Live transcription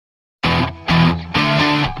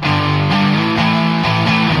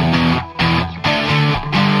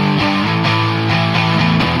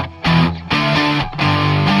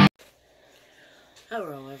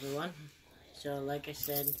So, like I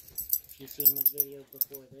said, if you've seen the video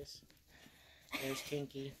before this, there's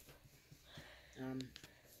Kinky.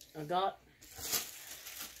 I got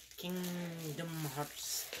Kingdom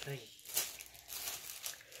Hearts 3.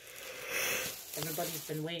 Everybody's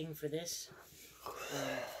been waiting for this.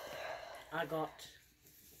 I got,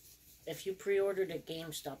 if you pre-ordered at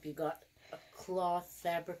GameStop, you got a cloth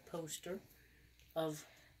fabric poster of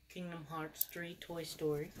Kingdom Hearts 3 Toy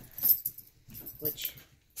Story, which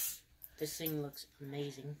this thing looks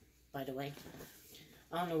amazing, by the way.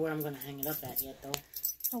 I don't know where I'm going to hang it up at yet, though.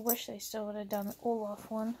 I wish they still would have done the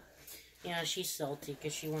Olaf one. Yeah, she's salty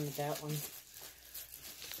because she wanted that one.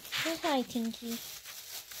 Say hi, Tinky.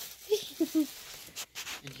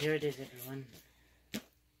 And here it is, everyone.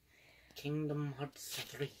 Kingdom Hearts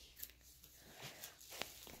 3.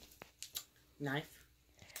 Knife.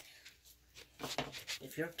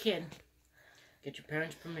 If you're a kid, get your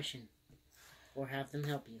parents' permission. Or have them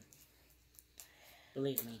help you.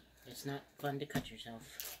 Believe me, it's not fun to cut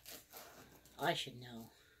yourself. I should know.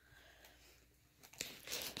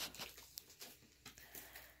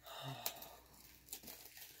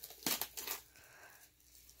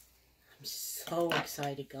 I'm so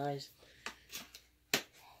excited, guys.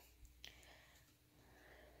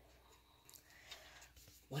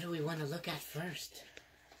 What do we want to look at first?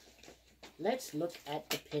 Let's look at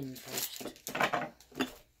the pin first. That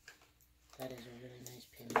is a really nice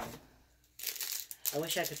pin. I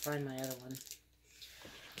wish I could find my other one.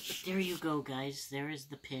 But there you go, guys. There is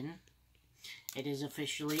the pin. It is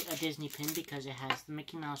officially a Disney pin because it has the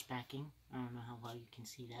Mickey Mouse backing. I don't know how well you can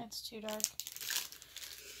see that. That's too dark.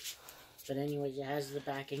 But anyways, it has the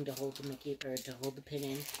backing to hold the Mickey, or to hold the pin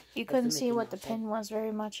in. You couldn't see what the pin was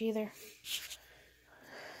very much either.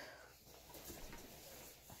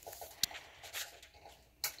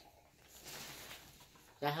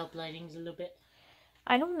 Does that help lightings a little bit?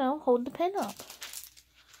 I don't know. Hold the pin up.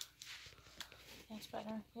 That's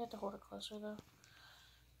better. You have to hold it closer, though.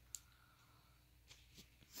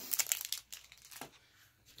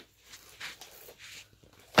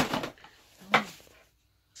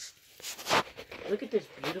 Look at this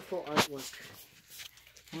beautiful artwork.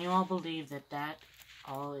 Can you all believe that that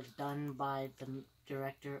all is done by the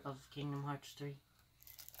director of Kingdom Hearts 3?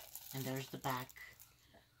 And there's the back.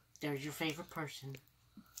 There's your favorite person.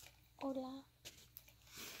 Hola.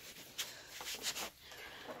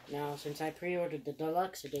 Now, since I pre-ordered the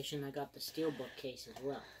deluxe edition, I got the steelbook case as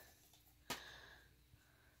well.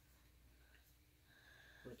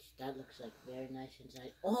 Which, that looks like very nice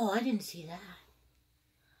inside. Oh, I didn't see that.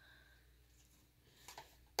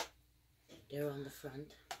 There on the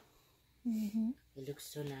front. Mm-hmm. It looks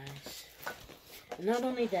so nice. And not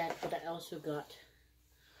only that, but I also got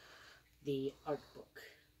the art book.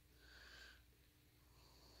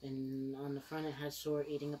 And on the front it has Sora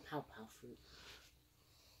eating a pow-pow fruit.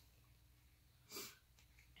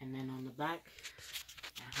 And then on the back,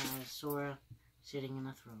 it has Sora sitting in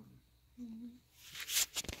a throne.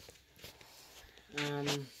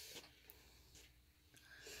 Mm-hmm.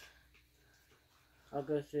 I'll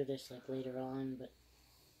go through this like later on, but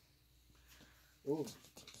ooh,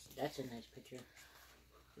 that's a nice picture.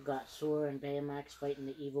 We've got Sora and Baymax fighting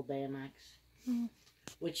the evil Baymax,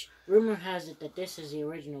 which rumor has it that this is the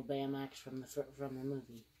original Baymax from the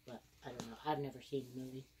movie, but I don't know. I've never seen the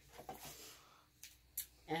movie.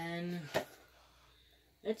 And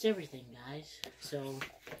that's everything, guys. So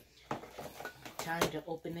time to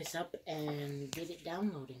open this up and get it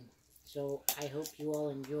downloading. So I hope you all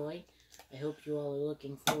enjoy. I hope you all are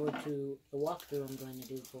looking forward to the walkthrough I'm going to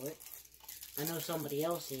do for it. I know somebody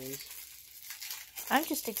else is. I'm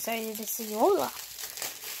just excited to see Olaf.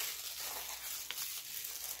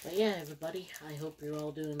 But yeah, everybody, I hope you're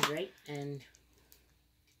all doing great. And,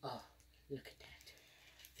 oh, look at that.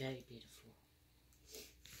 Very beautiful.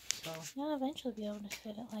 So, You'll eventually be able to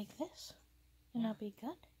fit it like this. And that'll be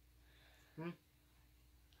good. I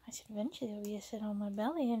said eventually I'll be able to sit on my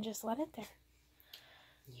belly and just let it there.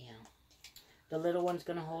 Yeah. The little one's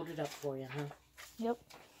gonna hold it up for you, huh? Yep.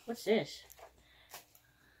 What's this?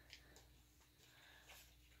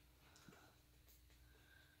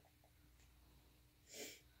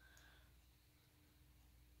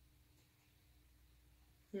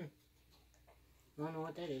 I don't know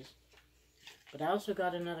what that is. But I also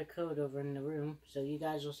got another code over in the room, so you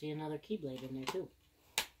guys will see another Keyblade in there too.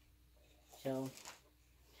 So,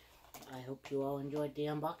 I hope you all enjoyed the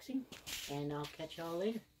unboxing, and I'll catch y'all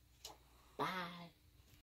later. Bye!